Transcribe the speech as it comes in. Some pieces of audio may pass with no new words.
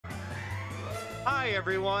Hi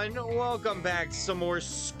everyone, welcome back to some more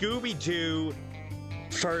Scooby-Doo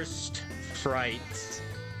First Fright.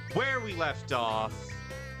 Where we left off,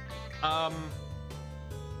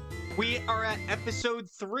 we are at episode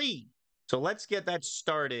 3. So let's get that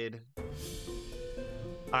started.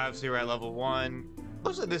 Obviously we're at level 1.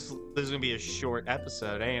 Looks like this is gonna be a short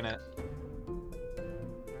episode, ain't it?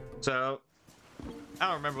 So, I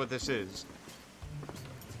don't remember what this is.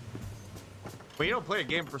 When you don't play a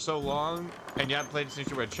game for so long, and you haven't played it since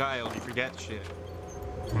you were a child, you forget shit.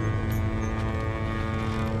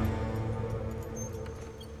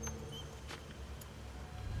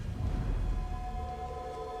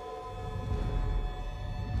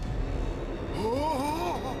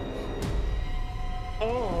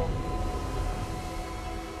 Oh.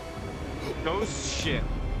 Ghost shit.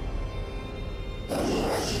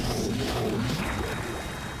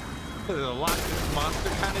 This is a Loch Ness Monster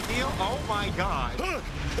kind of deal? Oh my god.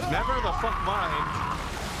 Never the fuck mind.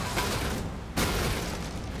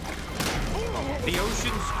 The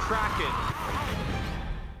ocean's cracking.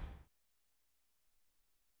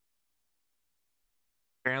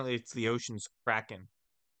 Apparently it's the ocean's cracking.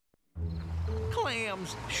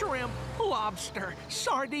 Clams, shrimp, lobster,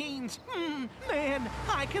 sardines. Man,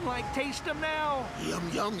 I can like taste them now. Yum,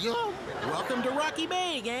 yum, yum. Welcome to Rocky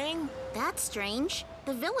Bay, gang. That's strange.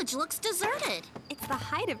 The village looks deserted. It's the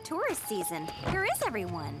height of tourist season. Where is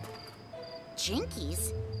everyone?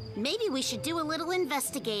 Jinkies? Maybe we should do a little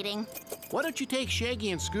investigating. Why don't you take Shaggy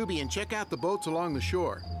and Scooby and check out the boats along the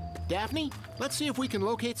shore? Daphne, let's see if we can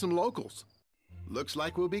locate some locals. Looks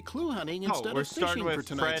like we'll be clue hunting instead of fishing for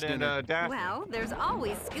tonight's Fred dinner. and Daphne. Well, there's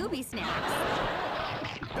always Scooby snacks.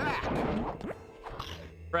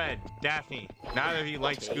 Fred, Daphne, neither of you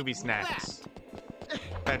like Scooby snacks.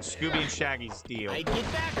 That's Scooby and Shaggy's deal. I'd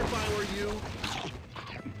get back if I were you.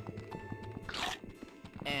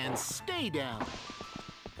 And stay down.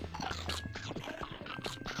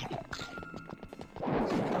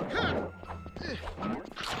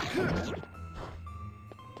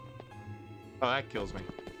 Oh, that kills me.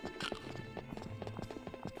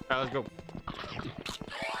 Alright, let's go.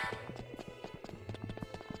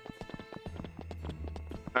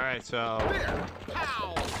 Alright, so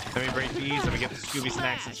let me break these. Let me get the Scooby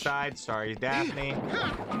snacks inside. Sorry, Daphne.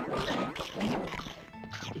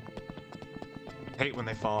 Hate when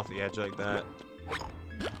they fall off the edge like that.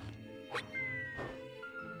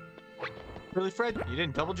 Really, Fred? You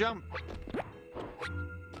didn't double jump?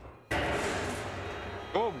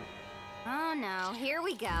 Oh! Oh no, here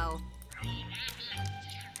we go.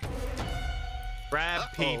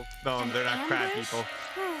 Crab people. No, they're not crab people.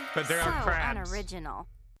 But they are crabs. Unoriginal.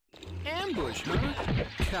 Ambush, huh?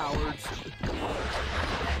 Cowards.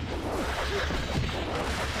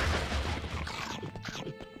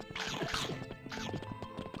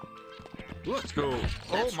 Let's go.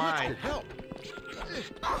 Oh my. Help.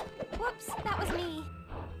 Whoops, that was me.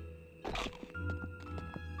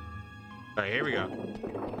 Alright, here we go.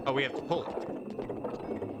 Oh, we have to pull it.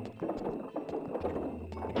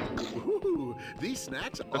 Ooh, these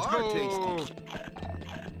snacks Let's are go. tasty.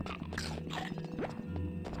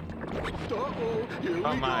 Uh-oh, here we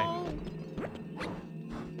Oh my. go.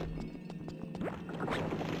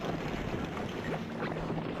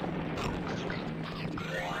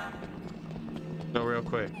 Go real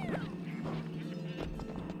quick.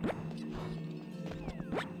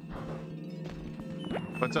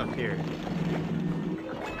 What's up here?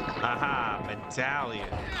 Aha, medallion.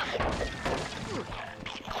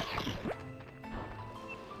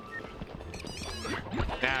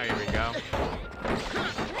 Now here we go.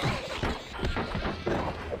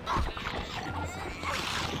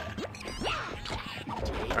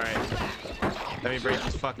 Alright. Let me break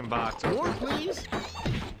this fucking box. More, please.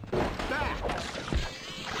 Back.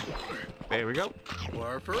 There we go.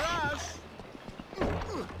 More for us.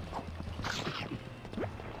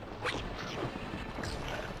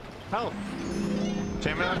 Help.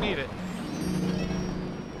 Shame I don't need it.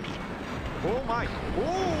 Oh my.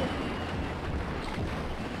 Oh.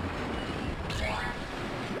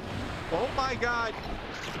 Oh my god.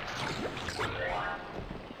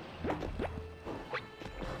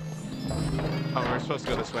 Oh, we're supposed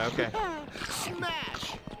to go this way. Okay.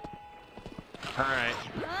 Smash. All right.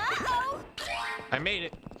 Uh-oh! I made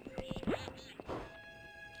it.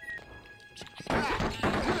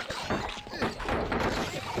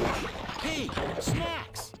 Hey,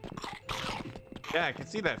 snacks. Yeah, I can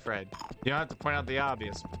see that, Fred. You don't have to point out the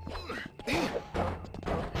obvious.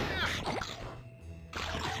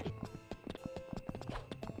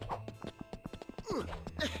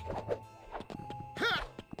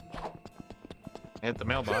 Hit the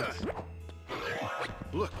mailbox.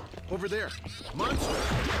 Look, Over there. Monster.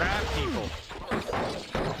 Crab people.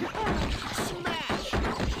 Smash!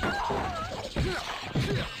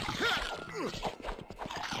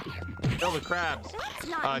 Kill the crabs. That's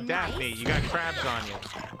not Daphne, nice. you got crabs on you.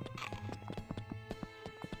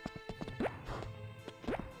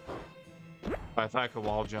 I thought I could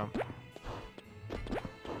wall jump.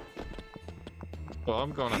 Well,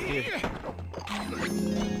 I'm going up here.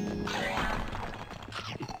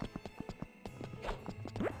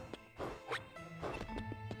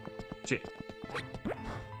 Shit.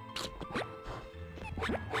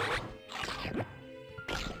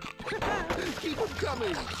 Keep them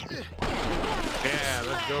coming. Yeah,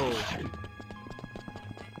 let's go.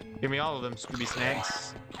 Give me all of them, Scooby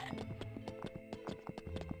Snacks.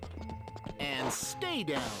 And stay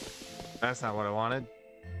down. That's not what I wanted.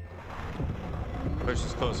 Push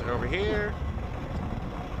us closer over here.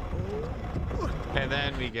 And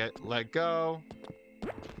then we get let go.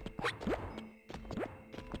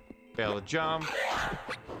 Fail to jump.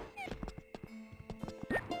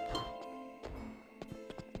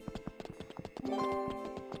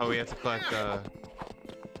 Oh, we have to collect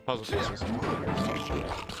puzzle pieces.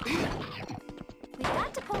 We've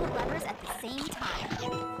got to pull the levers at the same time.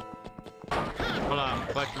 Hold on,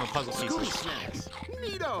 collecting the puzzle Scooby pieces. snacks.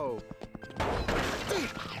 Neato.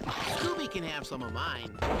 Scooby can have some of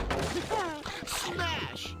mine.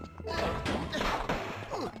 Smash!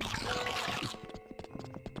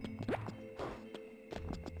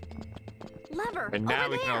 Lever. And now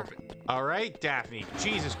over we can there. open. All right, Daphne.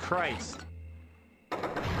 Jesus Christ.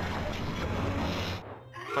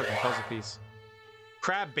 Fucking puzzle piece.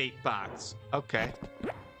 Crab bait box. Okay.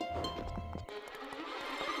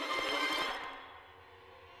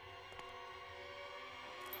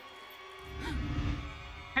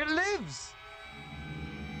 It lives.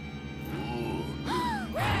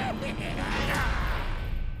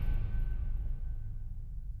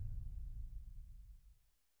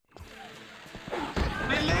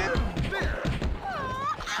 They live.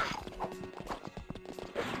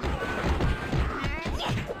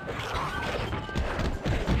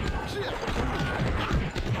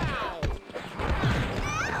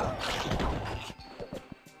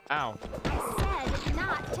 Ow. I said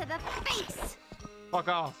not to the face. Fuck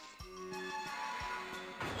off.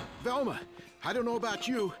 Velma, I don't know about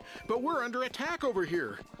you, but we're under attack over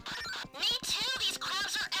here. Me too. These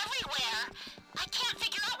crabs are everywhere. I can't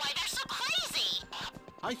figure out why they're so crazy.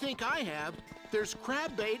 I think I have. There's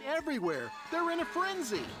crab bait everywhere. They're in a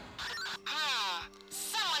frenzy.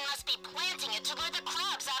 Someone must be planting it to lure the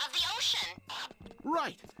crabs out of the ocean.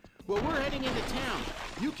 Right. Well, we're heading into town.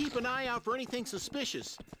 You keep an eye out for anything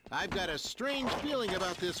suspicious. I've got a strange feeling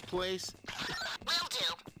about this place. Will do.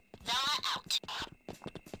 Velma out.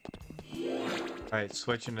 All right,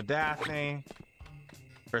 switching to Daphne.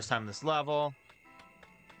 First time this level.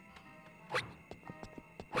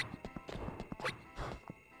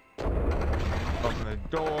 Open the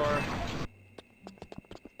door.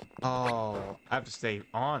 Oh, I have to stay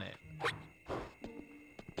on it.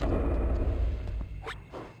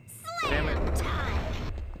 Damn it. Time.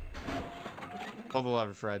 Pull the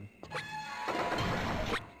lever, Fred.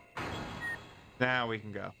 Now we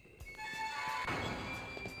can go.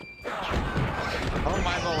 Oh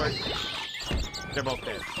my lord. They're both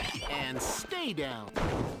there. And stay down.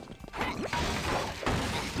 And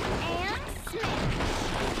smash.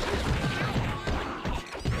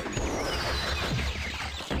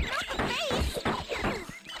 Not the face.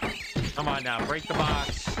 Come on now, break the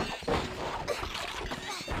box.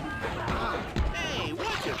 Hey,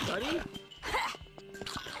 watch it, buddy.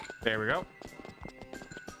 There we go.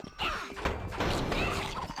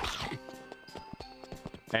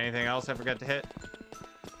 Anything else I forgot to hit?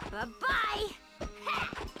 Bye-bye.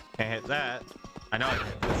 Can't hit that. I know I can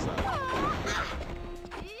hit this stuff.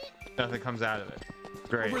 Nothing comes out of it.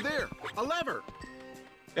 Great. Over there, a lever.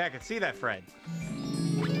 Yeah, I can see that, Fred.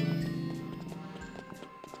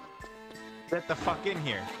 Get the fuck in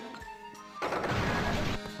here.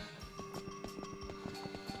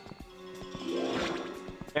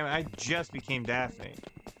 Damn it, I just became Daphne.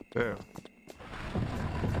 Boo.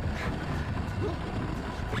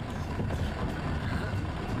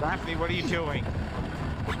 Daphne, what are you doing?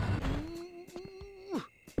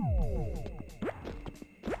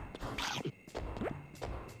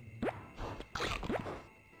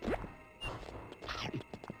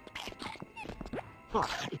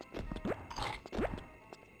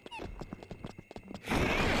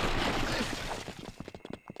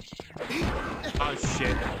 Oh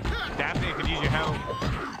shit. Daphne, I could use your help.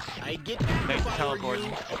 I'd get Thanks for if I were teleporting.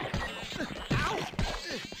 you.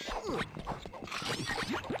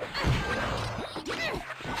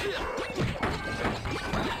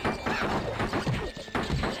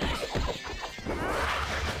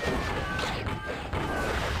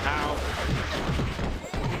 Ow.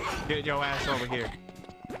 Get your ass over here.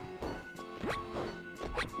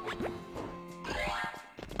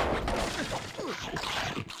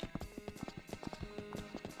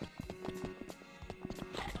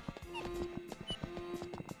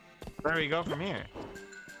 Where do we go from here?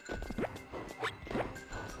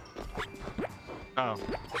 Oh,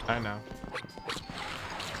 I know.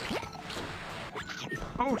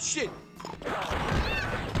 Oh shit!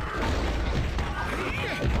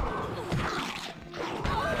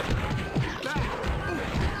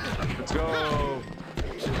 Let's go!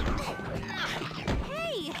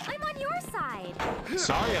 Hey, I'm on your side.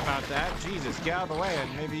 Sorry about that. Jesus, get out of the way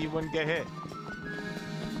and maybe you wouldn't get hit.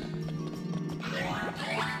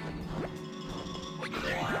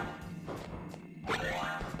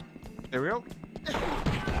 There we go.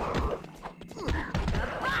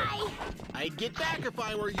 Bye. I'd get back if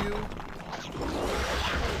I were you.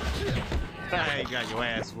 I got your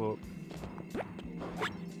ass whooped.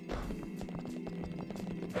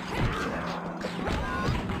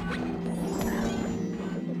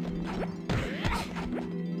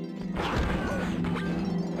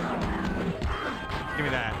 Give me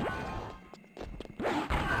that.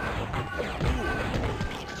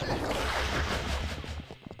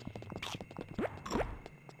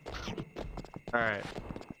 All right.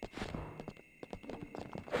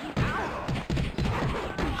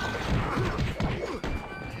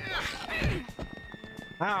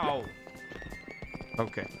 Ow.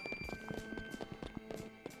 Okay.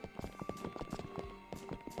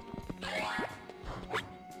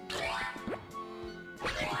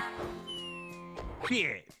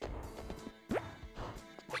 Yeah.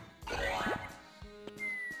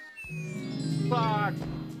 Fuck.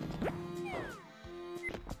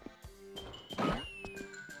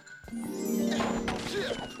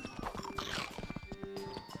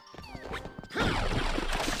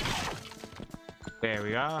 There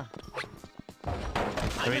we are.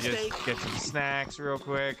 Let me just get some snacks real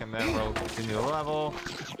quick and then we'll continue the level.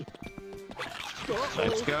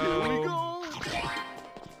 Let's go. Here we go.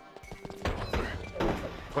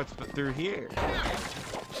 What's through here?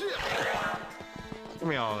 Give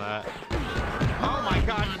me all that. Oh my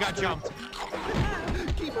god, you got jumped.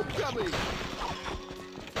 Keep them coming.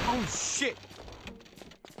 Oh shit.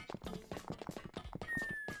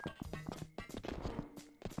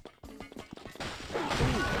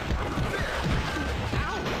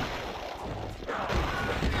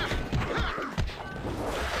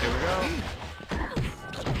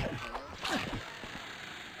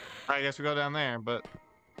 I guess we go down there, but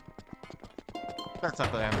that's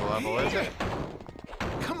not the end of the level, is it?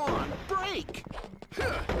 Come on, break.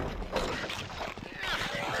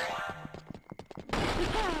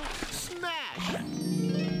 Smash.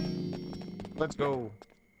 Let's go.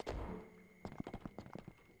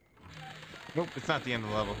 Nope, it's not the end of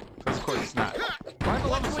the level. Of course it's not. Why are the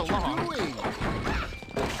levels so long?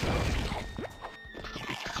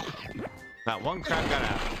 Not one crab got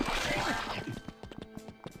out.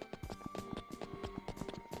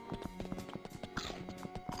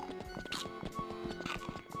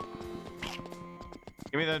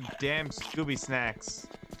 Give me the damn Scooby snacks.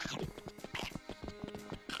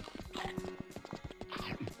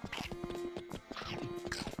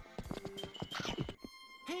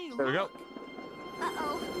 Hey, there we go.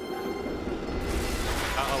 Uh-oh.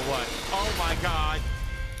 Uh-oh, what? Oh my god.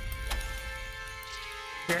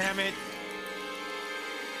 Damn it.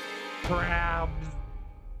 Crabs.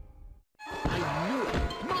 I knew it.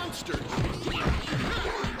 Monsters.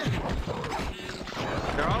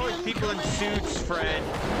 There are always people in suits, Fred.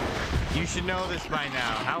 You should know this by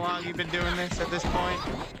now. How long have you been doing this at this point?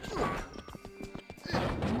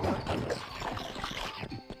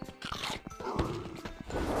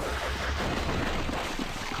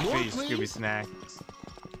 More, please, please. Scooby snacks.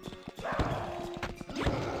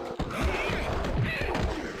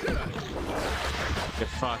 Get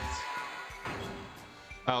fucked.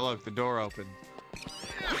 Oh, look, the door opened.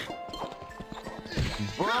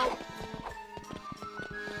 Bro!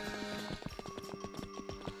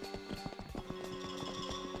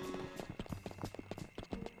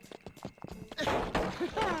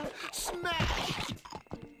 Smash!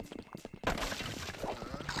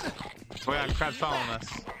 Oh yeah, crab's following us.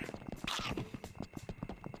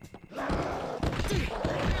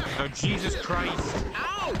 Oh, Jesus Christ.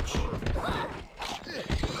 Ouch!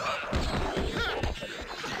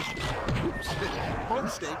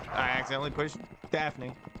 Mistake. I accidentally pushed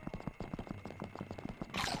Daphne.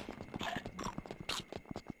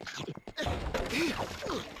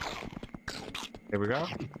 Here we go.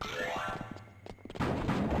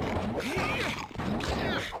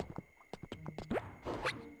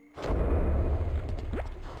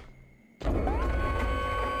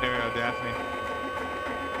 There we go, Daphne.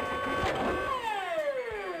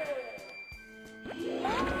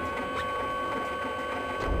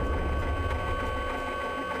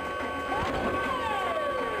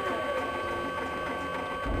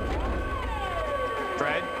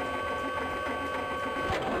 Fred?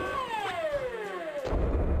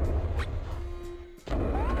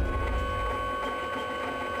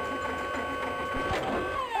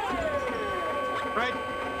 Fred?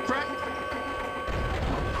 Fred?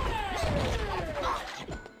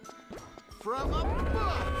 From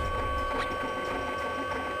above.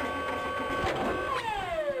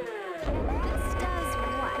 This does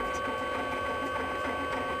what?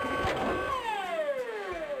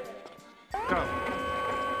 Go.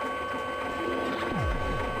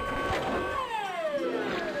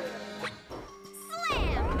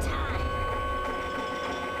 Slam time!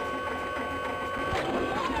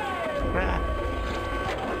 Ah.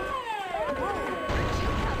 Whoa, where'd you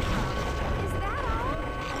come from? Is that all?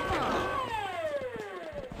 Oh.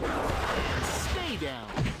 Stay down.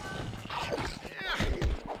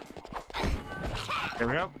 There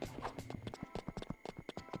we go.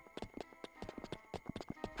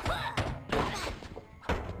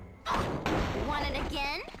 Want it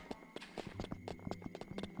again?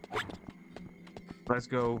 Let's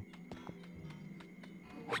go.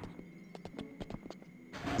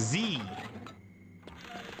 Z.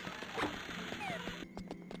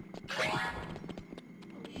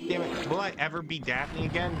 Damn it. Will I ever be Daphne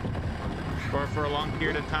again? Or for a long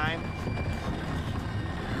period of time?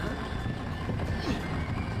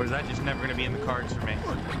 Or is that just never going to be in the cards for me?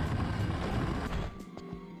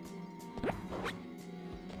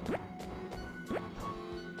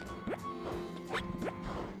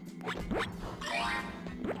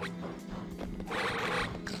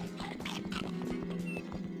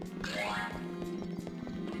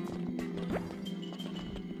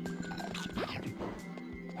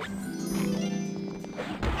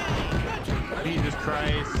 Jesus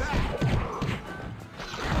Christ.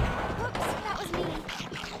 Whoops, that was me.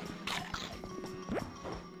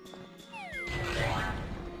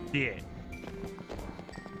 Yeah.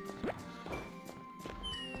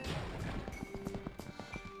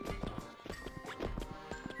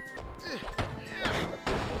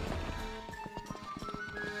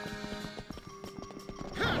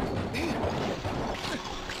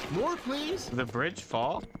 More, please. Did the bridge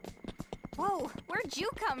fall? Whoa, where'd you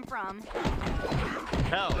come from?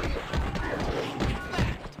 Hell.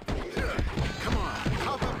 Come on,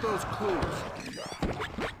 help up those clues.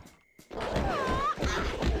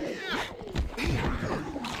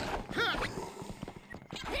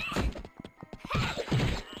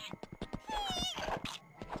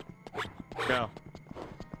 Go.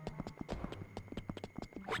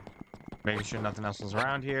 Making sure nothing else is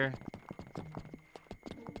around here.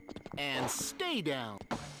 And stay down.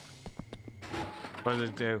 What does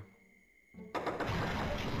it do?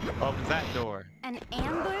 Opens that door. An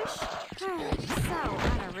ambush? So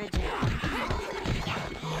unoriginal.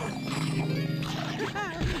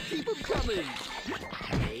 Keep them coming.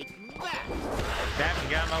 Take that. Daphne,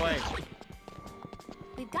 get out of my way.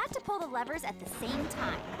 We've got to pull the levers at the same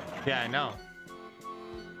time. Yeah, I know.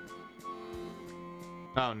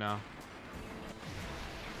 Oh, no.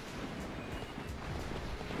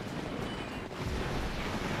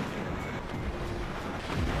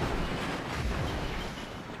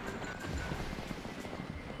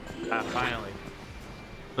 Ah, finally.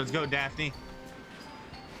 Let's go, Daphne.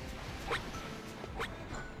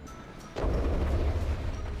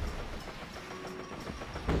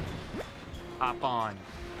 Hop on.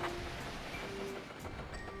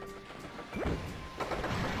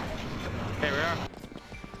 There we are.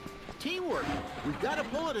 Teamwork. We've got to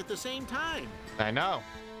pull it at the same time. I know.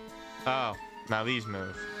 Oh, now these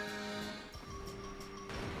move.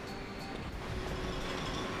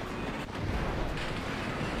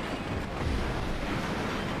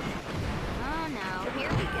 Oh no, here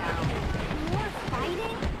we go. More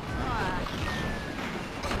fighting? Ugh.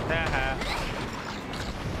 Haha.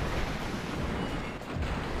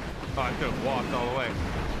 Oh, I could have walked all the way.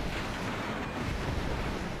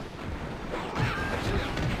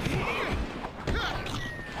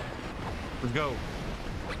 Let's go.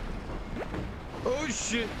 Oh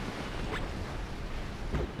shit.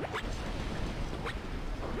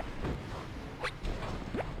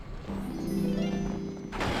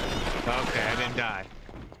 Okay, I didn't die.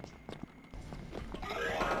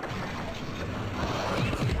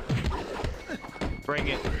 Bring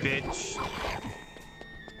it, bitch.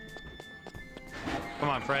 Come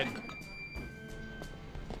on, Fred.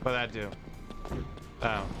 What'd that do?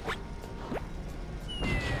 Oh.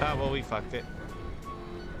 Oh, well, we fucked it.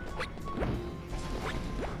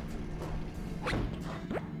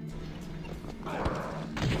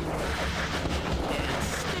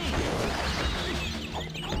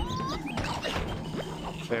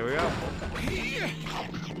 There we go.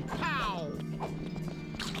 Ow!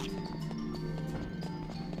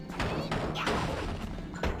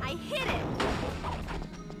 I hit it.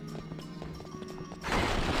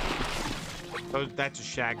 Oh, that's a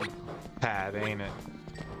shaggy pad, ain't it?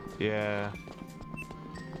 Yeah.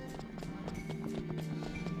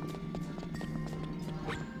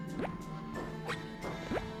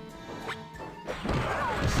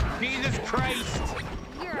 Jesus Christ!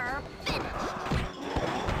 You're finished.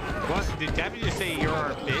 What? Did Gabby just say you're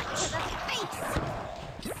our bitch?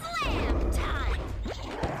 The face. Slam time.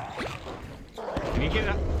 Can you get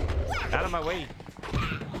out of my way?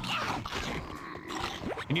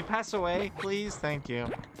 Can you pass away, please? Thank you.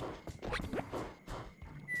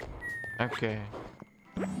 Okay.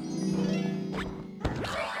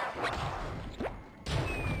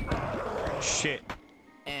 Shit.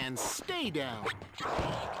 And stay down.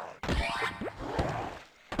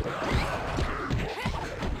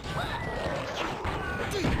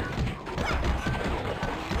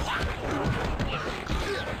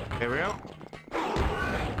 There we go.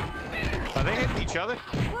 Are they hitting each other?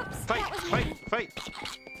 Whoops, Fight, that was fight, me. fight.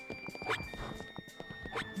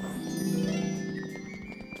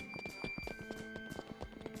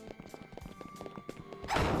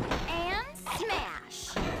 And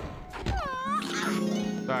smash.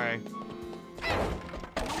 Sorry.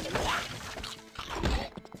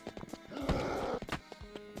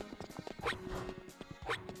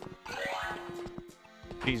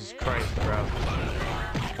 Jesus Christ, bro.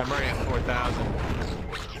 I'm already at 4,000.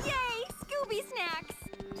 Yay, Scooby snacks.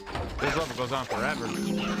 This level goes on forever.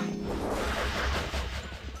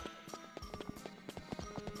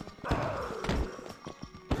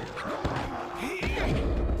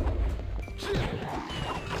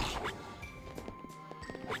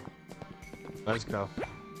 Let's go.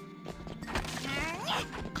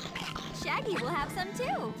 Shaggy will have some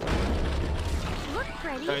too. Look,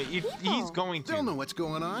 pretty. He's going They'll know to. what's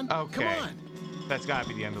going on. Okay. Come on. That's gotta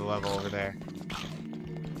be the end of the level over there.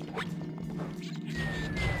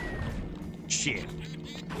 Shit.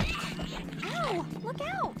 Ow, look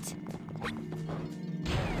out.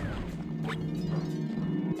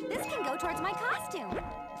 This can go towards my costume.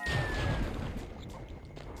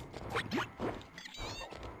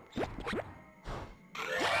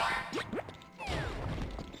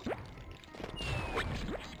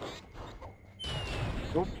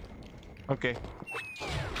 Oop. Okay.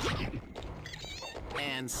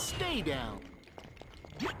 And stay down.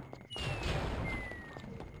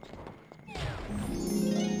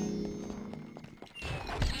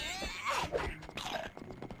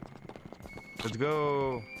 Let's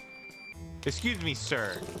go. Excuse me,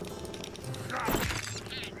 sir.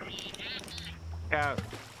 Out.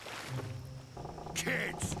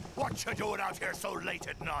 Kids, what you doing out here so late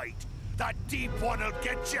at night? That deep one'll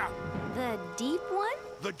get ya. The deep one?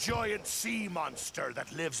 The giant sea monster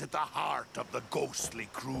that lives at the heart of the ghostly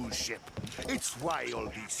cruise ship. It's why all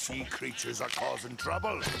these sea creatures are causing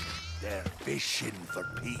trouble. They're fishing for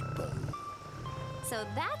people. So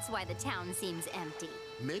that's why the town seems empty.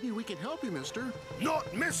 Maybe we can help you, mister.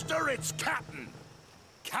 Not Mister, it's Captain.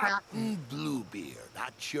 Captain Bluebeard,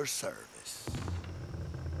 that's your service.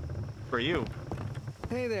 For you.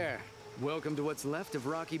 Hey there. Welcome to what's left of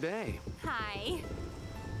Rocky Bay. Hi.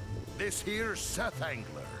 This here's Seth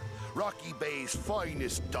Angler, Rocky Bay's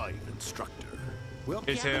finest dive instructor. Well,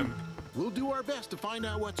 It's Captain, him. we'll do our best to find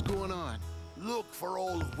out what's going on. Look for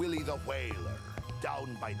old Willie the Whaler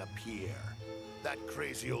down by the pier. That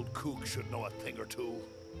crazy old kook should know a thing or two.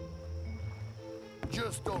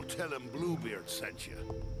 Just don't tell him Bluebeard sent you.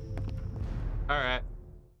 All right.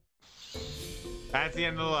 That's the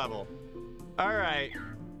end of the level. All right.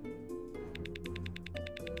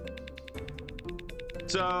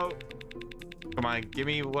 So, come on, give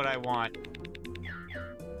me what I want.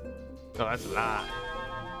 Oh, that's a lot.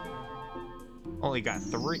 Only got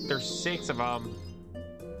 3. There's 6 of them.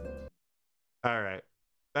 All right.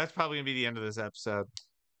 That's probably gonna be the end of this episode.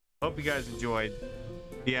 Hope you guys enjoyed.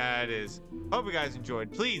 Yeah, it is. Hope you guys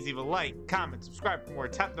enjoyed. Please leave a like, comment, subscribe for more.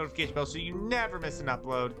 Tap the notification bell so you never miss an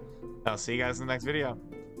upload. I'll see you guys in the next video.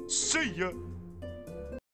 See ya!